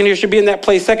all of us in here should be in that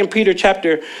place. 2 Peter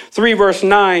chapter 3, verse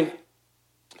 9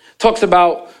 talks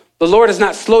about the Lord is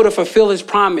not slow to fulfill his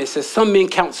promise, as some men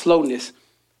count slowness,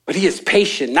 but he is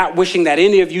patient, not wishing that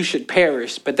any of you should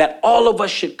perish, but that all of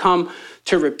us should come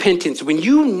to repentance. When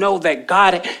you know that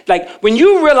God, when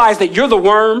you realize that you're the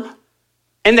worm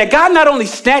and that God not only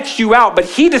snatched you out, but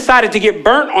he decided to get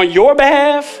burnt on your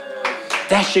behalf,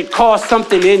 that should cause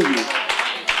something in you.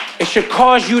 It should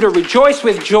cause you to rejoice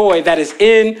with joy that is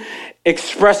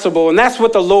inexpressible. And that's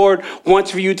what the Lord wants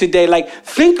for you today.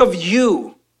 Think of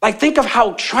you. Think of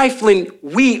how trifling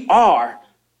we are.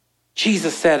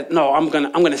 Jesus said, no, I'm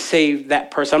gonna save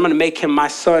that person. I'm gonna make him my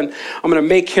son. I'm gonna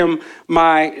make him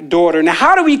my daughter. Now,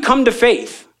 how do we come to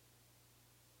faith?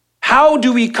 How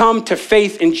do we come to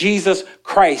faith in Jesus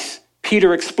Christ?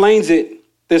 Peter explains it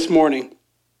this morning.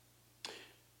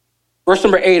 Verse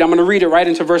number 8, I'm gonna read it right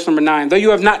into verse number 9. Though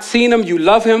you have not seen him, you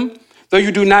love him. Though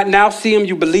you do not now see him,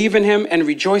 you believe in him and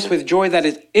rejoice with joy that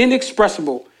is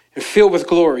inexpressible and filled with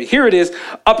glory. Here it is,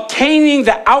 obtaining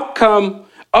the outcome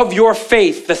of your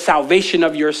faith, the salvation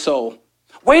of your soul.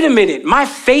 Wait a minute, my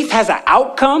faith has an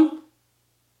outcome?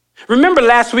 Remember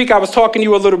last week I was talking to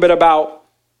you a little bit about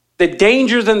the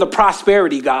dangers in the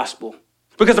prosperity gospel.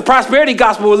 Because the prosperity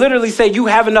gospel will literally say you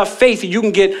have enough faith and you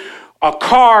can get a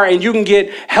car and you can get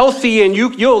healthy and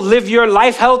you'll live your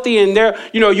life healthy and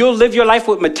you'll live your life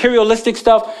with materialistic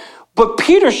stuff. But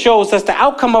Peter shows us the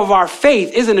outcome of our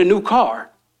faith isn't a new car.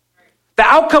 The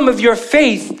outcome of your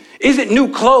faith isn't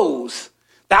new clothes.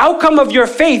 The outcome of your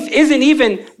faith isn't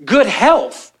even good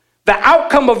health. The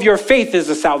outcome of your faith is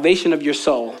the salvation of your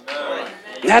soul.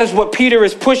 That is what Peter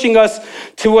is pushing us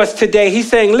today. He's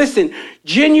saying, listen,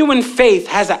 genuine faith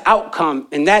has an outcome,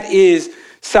 and that is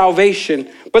salvation.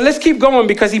 But let's keep going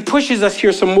because he pushes us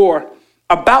here some more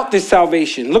about this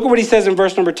salvation. Look at what he says in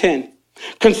verse number 10.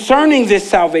 Concerning this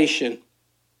salvation,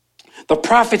 the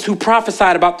prophets who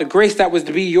prophesied about the grace that was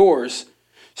to be yours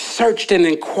searched and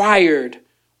inquired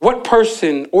what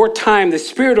person or time the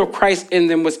Spirit of Christ in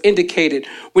them was indicated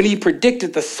when he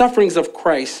predicted the sufferings of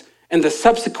Christ and the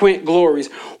subsequent glories.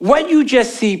 What you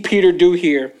just see Peter do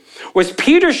here was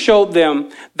Peter showed them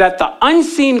that the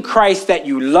unseen Christ that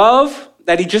you love,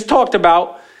 that he just talked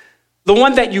about, the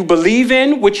one that you believe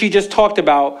in, which he just talked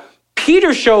about,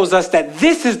 Peter shows us that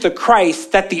this is the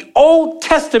Christ that the Old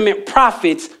Testament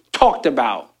prophets talked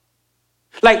about.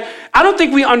 I don't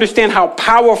think we understand how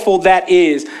powerful that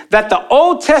is, that the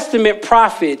Old Testament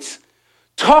prophets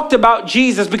talked about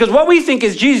Jesus, because what we think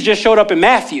is Jesus just showed up in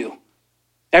Matthew.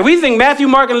 And we think Matthew,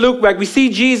 Mark, and Luke, we see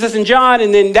Jesus and John,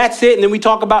 and then that's it. And then we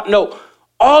talk about, no,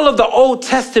 all of the Old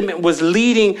Testament was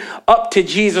leading up to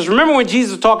Jesus. Remember when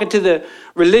Jesus was talking to the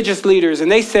religious leaders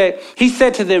and he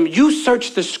said to them, you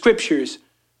search the scriptures,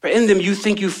 for in them you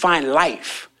think you find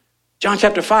life. John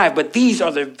chapter 5, but these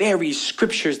are the very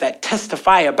scriptures that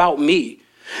testify about me.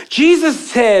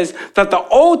 Jesus says that the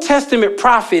Old Testament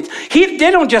prophets, they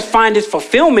don't just find its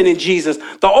fulfillment in Jesus.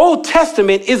 The Old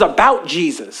Testament is about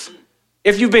Jesus.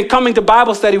 If you've been coming to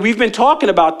Bible study, we've been talking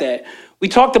about that. We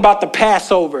talked about the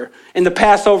Passover and the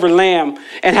Passover lamb,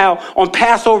 and how on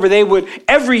Passover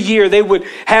every year they would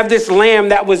have this lamb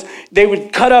they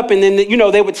would cut up, and then,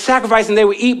 they would sacrifice and they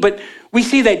would eat. But we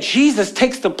see that Jesus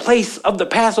takes the place of the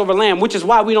Passover lamb, which is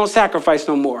why we don't sacrifice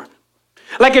no more.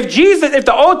 Like if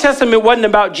the Old Testament wasn't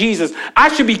about Jesus,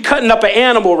 I should be cutting up an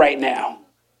animal right now.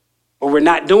 But we're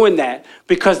not doing that,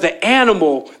 because the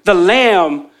animal, the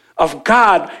lamb of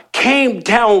God, came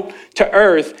down to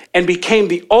earth and became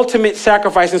the ultimate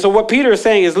sacrifice. And so what Peter is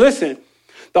saying is, listen,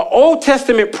 the Old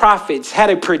Testament prophets had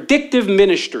a predictive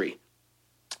ministry.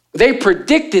 They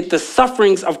predicted the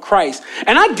sufferings of Christ.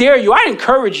 And I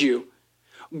encourage you,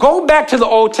 go back to the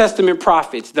Old Testament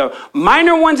prophets, the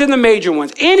minor ones and the major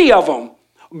ones, any of them.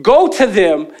 Go to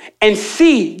them and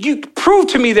see. You prove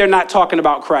to me they're not talking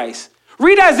about Christ.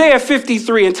 Read Isaiah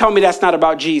 53 and tell me that's not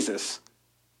about Jesus.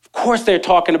 Of course they're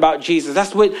talking about Jesus.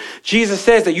 That's what Jesus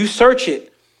says, that you search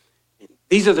it.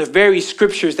 These are the very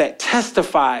scriptures that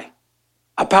testify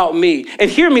about me.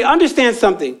 And hear me, understand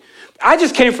something. I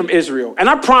just came from Israel, and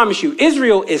I promise you,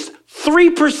 Israel is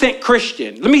 3%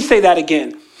 Christian. Let me say that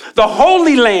again. The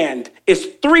Holy Land is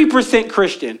 3%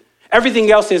 Christian.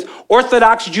 Everything else is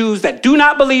Orthodox Jews that do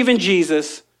not believe in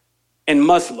Jesus and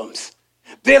Muslims.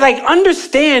 They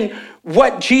understand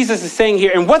what Jesus is saying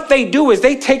here. And what they do is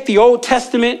they take the Old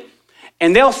Testament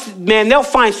and they'll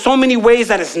find so many ways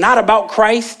that it's not about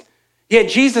Christ. Yet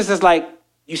Jesus is like,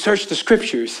 you search the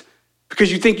scriptures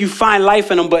because you think you find life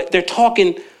in them, but they're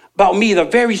talking about me. The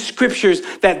very scriptures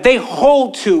that they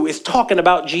hold to is talking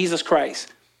about Jesus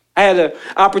Christ. I had an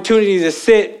opportunity to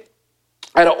sit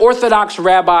at an Orthodox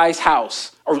rabbi's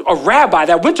house, or a rabbi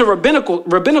that went to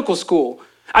rabbinical school.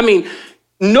 I mean,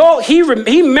 no, he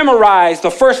memorized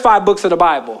the first 5 books of the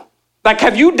Bible. Like,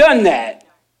 have you done that?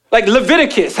 Like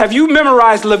Leviticus, have you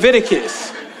memorized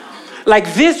Leviticus?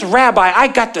 Like this rabbi, I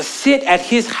got to sit at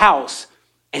his house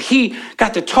and he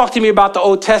got to talk to me about the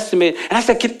Old Testament. And I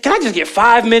said, can I just get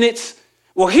 5 minutes?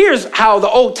 Well, here's how the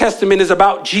Old Testament is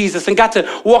about Jesus, and got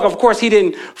to walk. Of course, he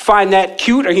didn't find that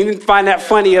cute, or he didn't find that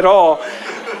funny at all.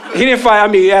 He didn't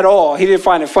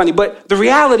find it funny. But the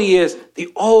reality is the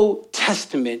Old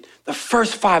Testament, the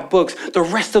first 5 books, the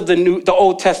rest of the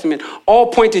Old Testament,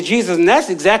 all point to Jesus. And that's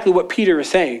exactly what Peter is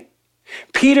saying.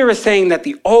 Peter is saying that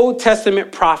the Old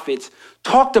Testament prophets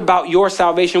talked about your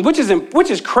salvation, which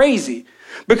is crazy.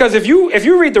 Because if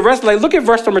you read the rest, look at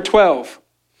verse number 12.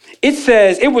 It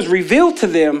says, it was revealed to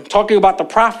them, talking about the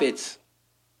prophets,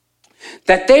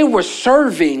 that they were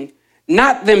serving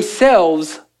not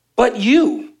themselves, but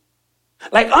you.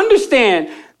 Understand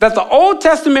that the Old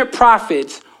Testament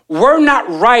prophets were not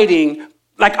writing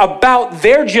about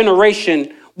their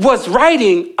generation, was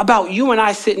writing about you and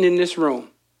I sitting in this room.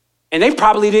 And they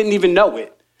probably didn't even know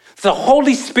it. The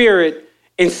Holy Spirit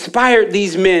inspired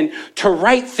these men to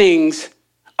write things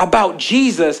about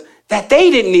Jesus that they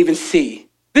didn't even see.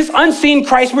 This unseen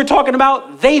Christ we're talking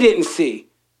about, they didn't see.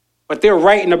 But they're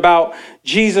writing about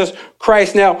Jesus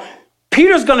Christ. Now,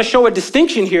 Peter's going to show a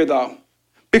distinction here, though.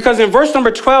 Because in verse number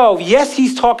 12, yes,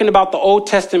 he's talking about the Old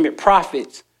Testament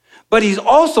prophets, but he's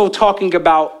also talking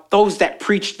about those that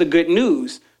preach the good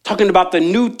news, talking about the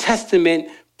New Testament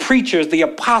preachers, the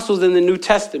apostles in the New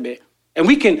Testament. And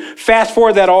we can fast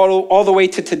forward that all the way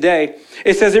to today.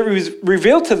 It says it was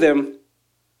revealed to them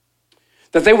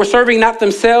that they were serving not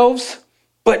themselves,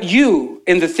 but you,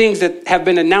 in the things that have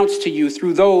been announced to you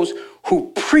through those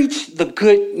who preach the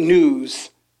good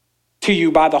news to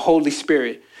you by the Holy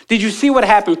Spirit. Did you see what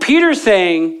happened? Peter's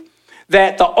saying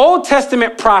that the Old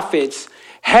Testament prophets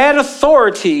had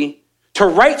authority to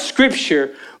write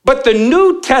scripture, but the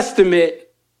New Testament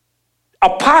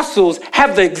apostles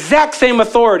have the exact same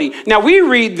authority. Now, we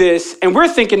read this and we're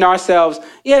thinking to ourselves,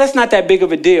 yeah, that's not that big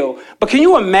of a deal. But can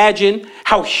you imagine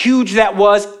how huge that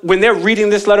was when they're reading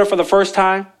this letter for the first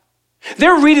time?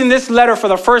 They're reading this letter for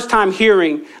the first time,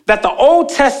 hearing that the Old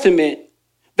Testament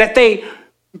that they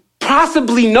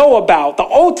possibly know about, the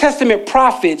Old Testament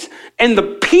prophets, and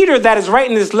the Peter that is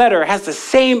writing this letter has the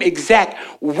same exact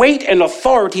weight and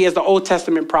authority as the Old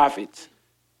Testament prophets.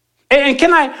 And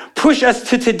can I push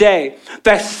us to today?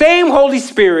 The same Holy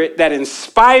Spirit that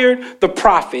inspired the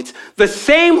prophets, the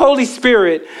same Holy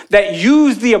Spirit that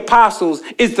used the apostles,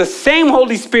 is the same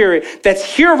Holy Spirit that's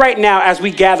here right now as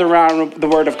we gather around the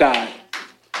Word of God.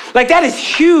 That is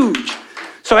huge.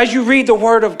 So as you read the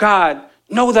Word of God,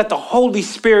 know that the Holy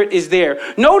Spirit is there.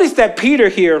 Notice that Peter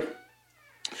here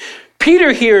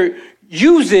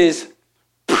uses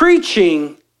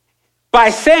preaching by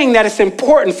saying that it's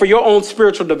important for your own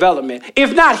spiritual development.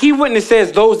 If not, he wouldn't have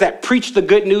said those that preach the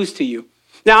good news to you.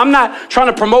 Now, I'm not trying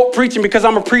to promote preaching because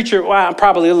I'm a preacher. Well, I'm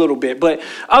probably a little bit. But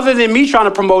other than me trying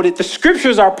to promote it, the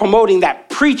scriptures are promoting that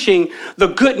preaching the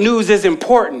good news is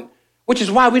important, which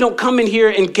is why we don't come in here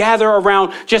and gather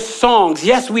around just songs.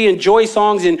 Yes, we enjoy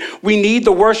songs and we need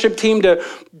the worship team to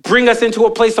bring us into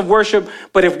a place of worship.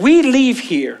 But if we leave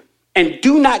here and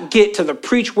do not get to the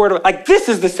preach word, like this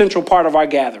is the central part of our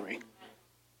gathering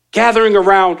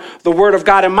around the word of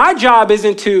God. And my job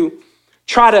isn't to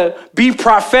try to be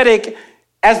prophetic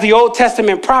as the Old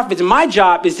Testament prophets. My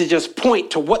job is to just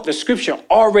point to what the scripture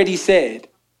already said.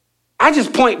 I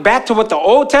just point back to what the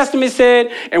Old Testament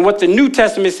said and what the New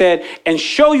Testament said and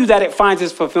show you that it finds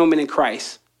its fulfillment in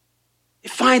Christ. It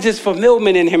finds its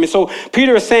fulfillment in him. And so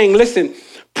Peter is saying, listen,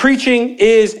 preaching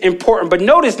is important. But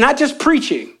notice, not just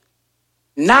preaching.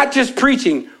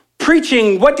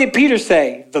 Preaching, what did Peter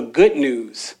say? The good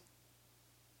news.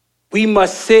 We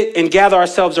must sit and gather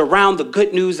ourselves around the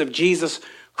good news of Jesus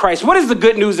Christ. What is the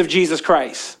good news of Jesus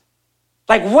Christ?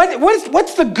 Like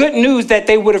what's the good news that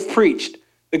they would have preached?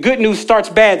 The good news starts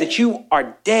bad, that you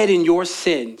are dead in your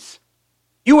sins.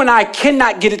 You and I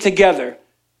cannot get it together.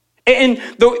 And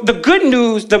the good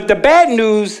news, the bad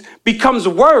news becomes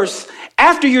worse.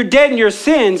 After you're dead in your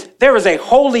sins, there is a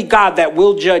holy God that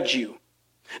will judge you.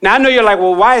 Now, I know you're like,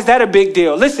 well, why is that a big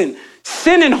deal? Listen,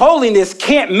 sin and holiness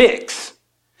can't mix.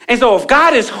 And so if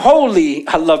God is holy,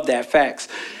 I love that, facts.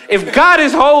 If God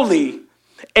is holy,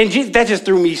 and that just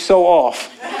threw me so off.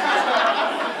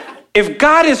 If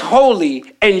God is holy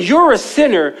and you're a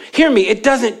sinner, hear me,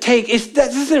 this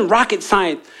isn't rocket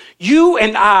science. You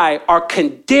and I are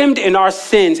condemned in our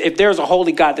sins if there's a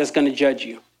holy God that's going to judge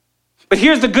you. But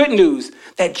here's the good news,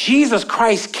 that Jesus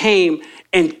Christ came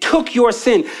and took your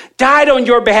sin, died on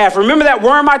your behalf. Remember that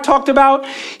worm I talked about?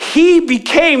 He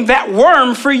became that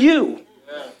worm for you.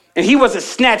 And he wasn't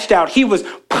snatched out. He was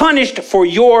punished for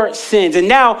your sins. And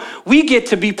now we get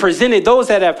to be presented, those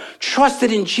that have trusted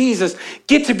in Jesus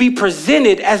get to be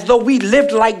presented as though we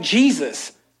lived like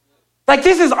Jesus. Like,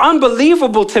 this is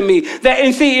unbelievable to me.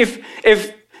 And see,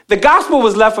 if the gospel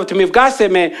was left up to me, if God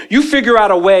said, man, you figure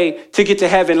out a way to get to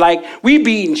heaven, like we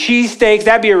be eating cheesesteaks,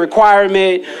 that'd be a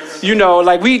requirement. You know,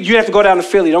 like you have to go down to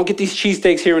Philly. Don't get these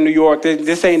cheesesteaks here in New York.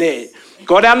 This ain't it.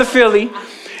 Go down to Philly.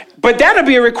 But that'd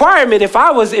be a requirement if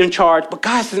I was in charge. But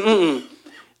God says,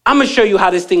 I'm going to show you how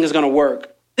this thing is going to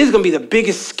work. This is going to be the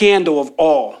biggest scandal of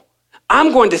all.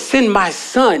 I'm going to send my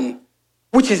son,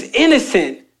 which is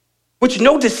innocent, which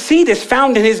no deceit is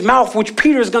found in his mouth, which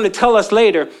Peter is going to tell us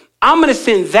later. I'm going to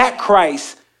send that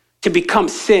Christ to become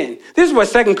sin. This is what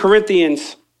 2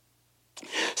 Corinthians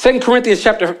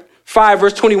chapter 5,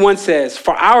 verse 21 says,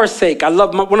 for our sake, I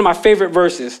love one of my favorite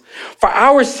verses. For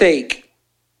our sake,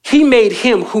 he made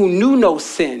him who knew no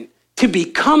sin to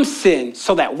become sin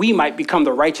so that we might become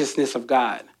the righteousness of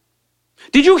God.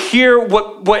 Did you hear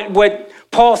what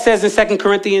Paul says in 2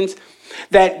 Corinthians?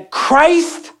 That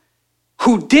Christ,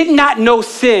 who did not know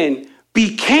sin,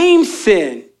 became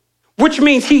sin, which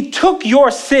means he took your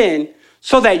sin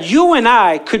so that you and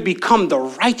I could become the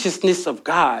righteousness of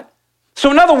God.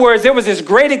 So in other words, there was this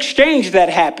great exchange that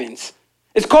happens.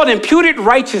 It's called imputed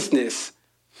righteousness.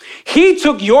 He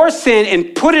took your sin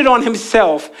and put it on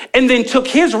himself and then took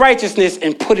his righteousness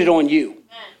and put it on you.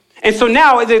 And so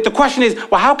now the question is,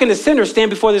 well, how can a sinner stand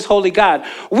before this holy God?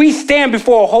 We stand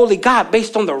before a holy God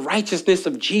based on the righteousness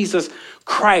of Jesus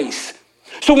Christ.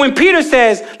 So when Peter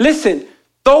says, listen,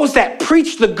 those that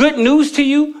preach the good news to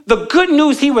you, the good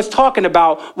news he was talking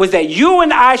about was that you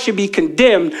and I should be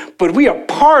condemned, but we are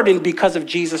pardoned because of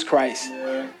Jesus Christ.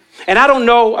 And I don't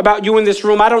know about you in this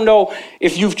room. I don't know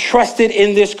if you've trusted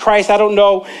in this Christ. I don't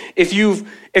know if you've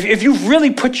really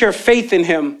put your faith in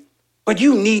him, but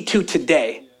you need to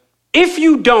today. If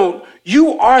you don't,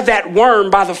 you are that worm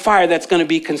by the fire that's going to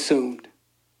be consumed.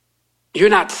 You're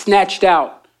not snatched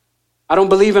out. I don't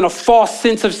believe in a false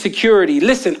sense of security.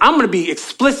 Listen, I'm going to be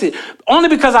explicit only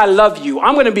because I love you.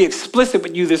 I'm going to be explicit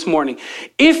with you this morning.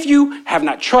 If you have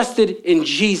not trusted in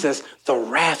Jesus, the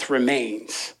wrath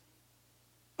remains.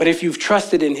 But if you've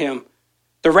trusted in him,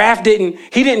 the wrath he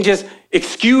didn't just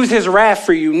excuse his wrath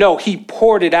for you. No, he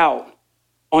poured it out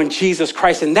on Jesus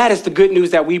Christ. And that is the good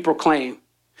news that we proclaim.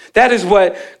 That is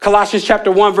what Colossians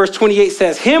chapter 1, verse 28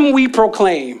 says. Him we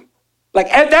proclaim. Like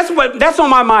that's on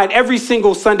my mind every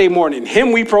single Sunday morning.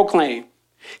 Him we proclaim.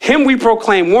 Him we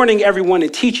proclaim, warning everyone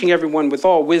and teaching everyone with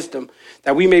all wisdom,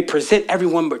 that we may present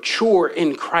everyone mature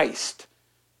in Christ.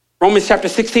 Romans chapter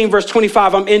 16, verse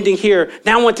 25, I'm ending here.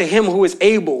 Now unto him who is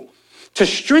able to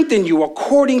strengthen you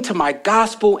according to my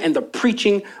gospel and the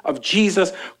preaching of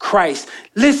Jesus Christ.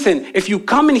 Listen, if you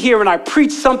come in here and I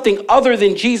preach something other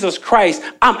than Jesus Christ,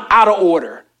 I'm out of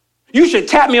order. You should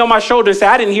tap me on my shoulder and say,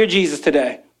 I didn't hear Jesus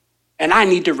today, and I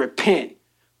need to repent.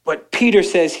 But Peter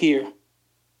says here,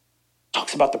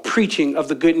 talks about the preaching of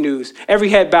the good news. Every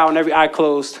head bowed and every eye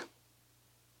closed.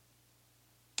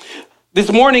 This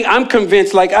morning, I'm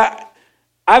convinced, like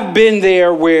I've been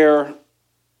there where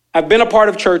I've been a part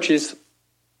of churches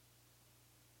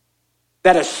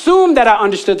that assumed that I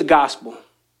understood the gospel,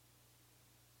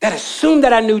 that assumed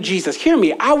that I knew Jesus. Hear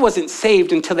me, I wasn't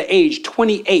saved until the age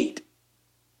 28.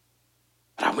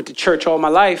 But I went to church all my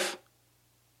life,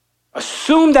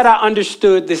 assumed that I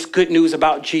understood this good news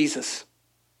about Jesus.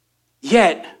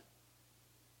 Yet,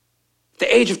 at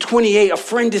the age of 28, a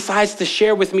friend decides to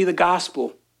share with me the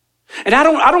gospel. And I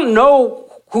don't know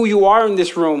who you are in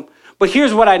this room, but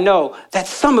here's what I know, that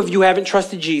some of you haven't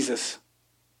trusted Jesus.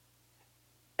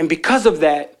 And because of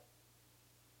that,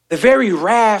 the very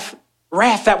wrath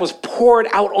that was poured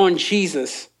out on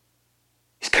Jesus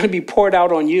is going to be poured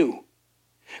out on you.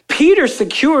 Peter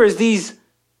secures these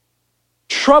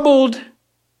troubled,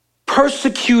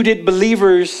 persecuted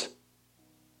believers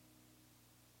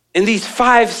in these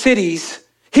 5 cities.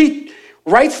 He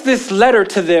writes this letter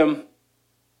to them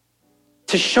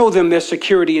to show them their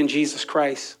security in Jesus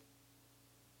Christ.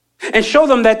 And show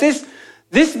them that this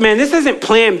isn't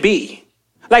plan B.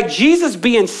 Like Jesus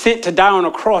being sent to die on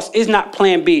a cross is not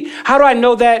plan B. How do I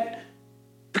know that?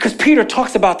 Because Peter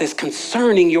talks about this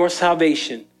concerning your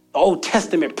salvation. The Old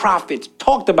Testament prophets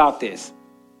talked about this.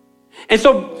 And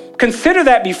so consider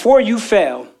that before you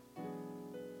fell,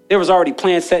 there was already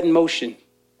plans set in motion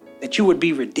that you would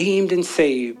be redeemed and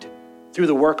saved through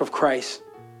the work of Christ.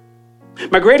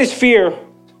 My greatest fear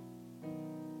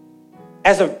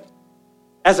as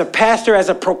a pastor, as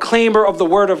a proclaimer of the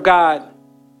word of God,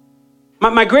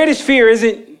 my greatest fear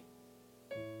isn't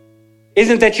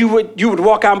that you would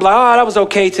walk out and be like, oh, that was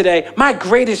okay today. My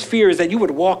greatest fear is that you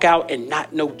would walk out and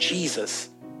not know Jesus.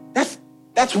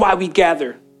 That's why we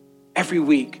gather every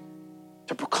week,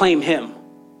 to proclaim him.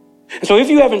 And so if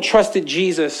you haven't trusted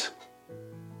Jesus,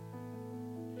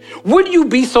 would you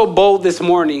be so bold this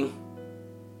morning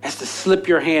as to slip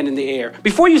your hand in the air?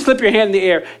 Before you slip your hand in the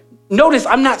air, notice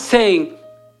I'm not saying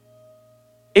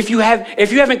if you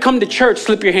haven't come to church,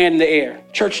 slip your hand in the air.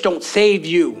 Church don't save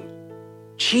you.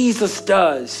 Jesus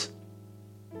does.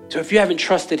 So if you haven't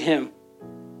trusted him,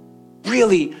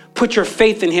 really put your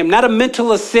faith in him. Not a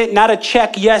mental assent, not a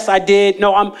check. Yes, I did.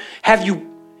 No, have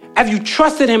you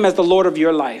trusted him as the Lord of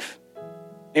your life?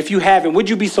 If you haven't, would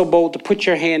you be so bold to put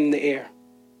your hand in the air?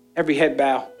 Every head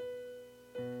bow.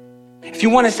 If you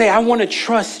want to say, I want to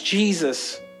trust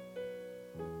Jesus.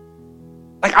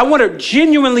 Like I want to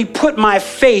genuinely put my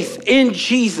faith in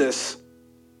Jesus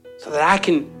so that I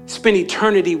can spend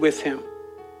eternity with him.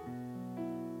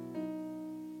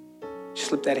 Just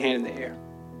slip that hand in the air.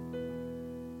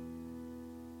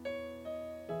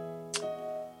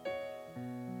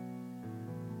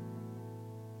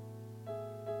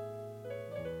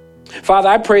 Father,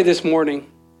 I pray this morning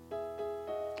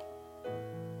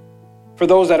for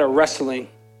those that are wrestling.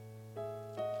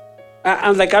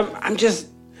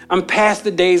 I'm past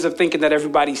the days of thinking that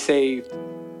everybody's saved.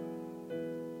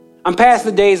 I'm past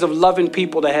the days of loving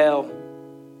people to hell.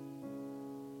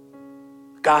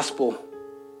 The gospel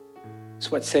is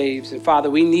what saves. And Father,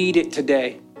 we need it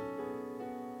today.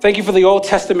 Thank you for the Old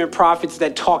Testament prophets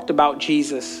that talked about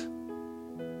Jesus.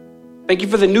 Thank you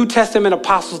for the New Testament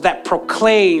apostles that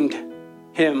proclaimed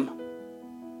him.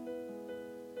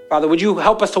 Father, would you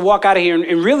help us to walk out of here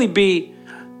and really be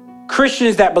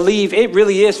Christians that believe it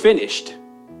really is finished?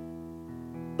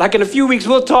 Like in a few weeks,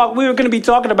 we're going to be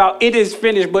talking about it is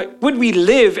finished, but would we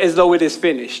live as though it is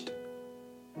finished?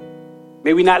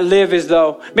 May we not live as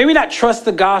though, may we not trust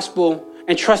the gospel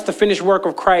and trust the finished work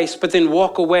of Christ, but then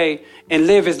walk away and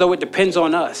live as though it depends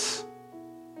on us.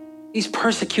 These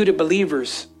persecuted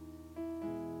believers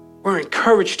were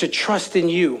encouraged to trust in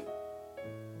you,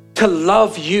 to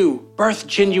love you, birth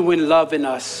genuine love in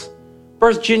us,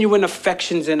 birth genuine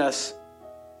affections in us.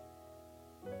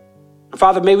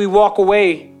 Father, may we walk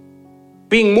away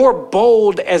being more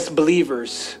bold as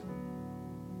believers.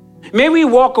 May we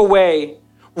walk away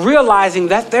realizing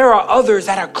that there are others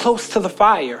that are close to the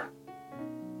fire.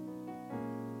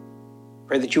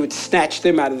 Pray that you would snatch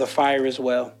them out of the fire as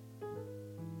well.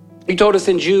 You told us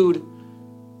in Jude,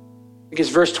 I think it's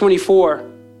verse 24,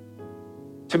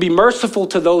 to be merciful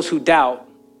to those who doubt,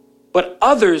 but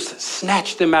others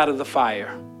snatch them out of the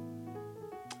fire.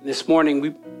 This morning, we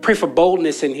pray for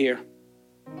boldness in here.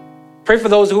 Pray for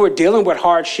those who are dealing with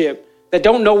hardship, that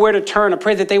don't know where to turn. I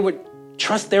pray that they would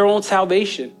trust their own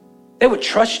salvation. They would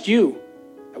trust you.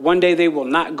 One day they will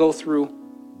not go through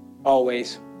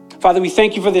always. Father, we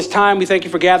thank you for this time. We thank you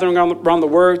for gathering around the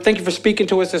word. Thank you for speaking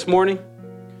to us this morning.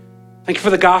 Thank you for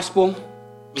the gospel.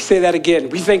 We say that again.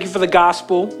 We thank you for the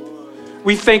gospel.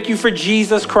 We thank you for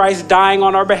Jesus Christ dying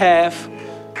on our behalf.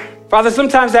 Father,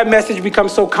 sometimes that message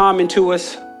becomes so common to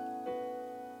us.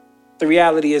 The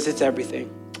reality is it's everything.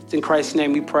 It's in Christ's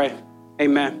name we pray.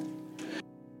 Amen.